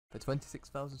For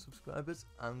 26,000 subscribers,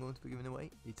 I'm going to be giving away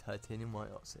a titanium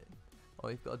white hot seat. All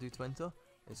you've got to do to enter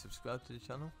is subscribe to the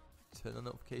channel, turn on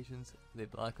notifications,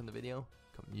 leave a like on the video,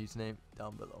 comment username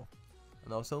down below.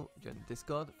 And also, join the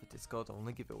Discord for Discord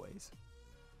only giveaways.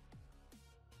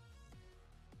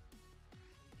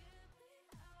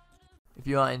 If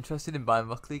you are interested in buying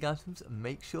Rocket League items,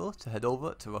 make sure to head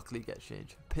over to Rocket League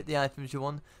Exchange. Pick the items you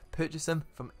want, purchase them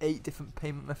from 8 different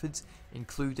payment methods,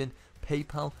 including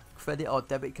PayPal, credit or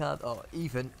debit card, or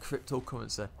even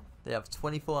cryptocurrency. They have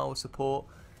 24-hour support,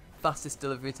 fastest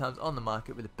delivery times on the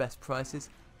market with the best prices.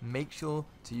 Make sure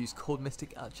to use code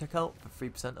MisTik at checkout for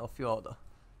 3% off your order.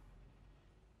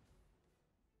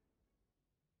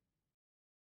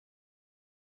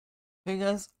 Hey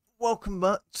guys, welcome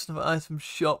back to the item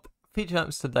shop. Feature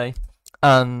items today,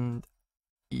 and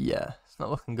yeah, it's not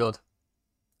looking good.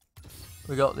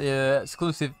 We got the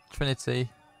exclusive Trinity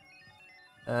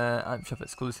item shop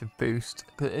exclusive boost,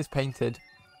 because it is painted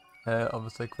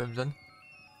obviously crimson,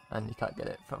 and you can't get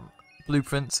it from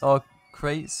blueprints or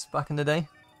crates back in the day.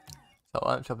 So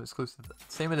item shop exclusive.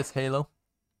 Same with this Halo.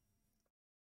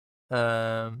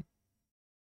 I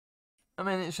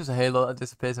mean, it's just a Halo that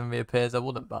disappears and reappears. I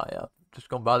wouldn't buy it. I'd just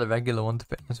go buy the regular one, to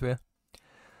be honest with you.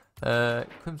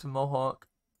 Crimson Mohawk,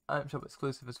 item shop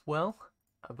exclusive as well,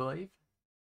 I believe.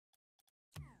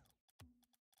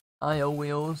 IO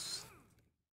wheels,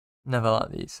 never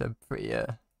like these, so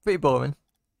pretty boring.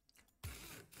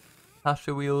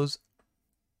 Asher wheels.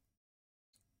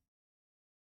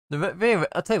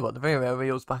 I'll tell you what, the very rare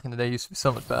wheels back in the day used to be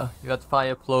so much better. You had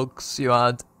fire plugs, you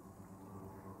had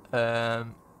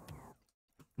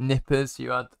nippers,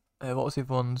 you had what was the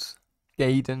other ones?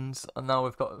 Gaydens, and now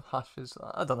we've got hashes.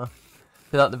 I don't know. I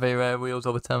feel like the very rare wheels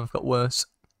over time have got worse.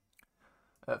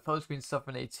 Forest green stuff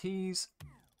and ATs.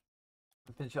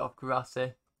 Finish it off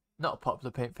grassy. Not a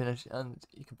popular paint finish, and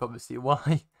you can probably see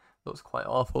why. Looks quite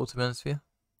awful, to be honest with you.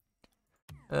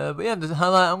 But yeah, there's a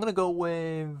highlight. I'm gonna go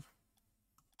with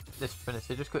this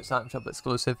Trinity, just quick item shop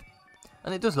exclusive,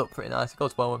 and it does look pretty nice. It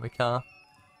goes well with my car.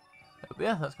 But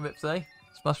yeah, that's gonna be it for today.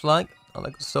 Smash like, all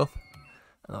that good stuff.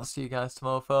 And I'll see you guys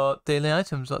tomorrow for daily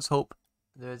items. Let's hope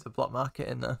there is a block market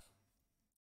in there.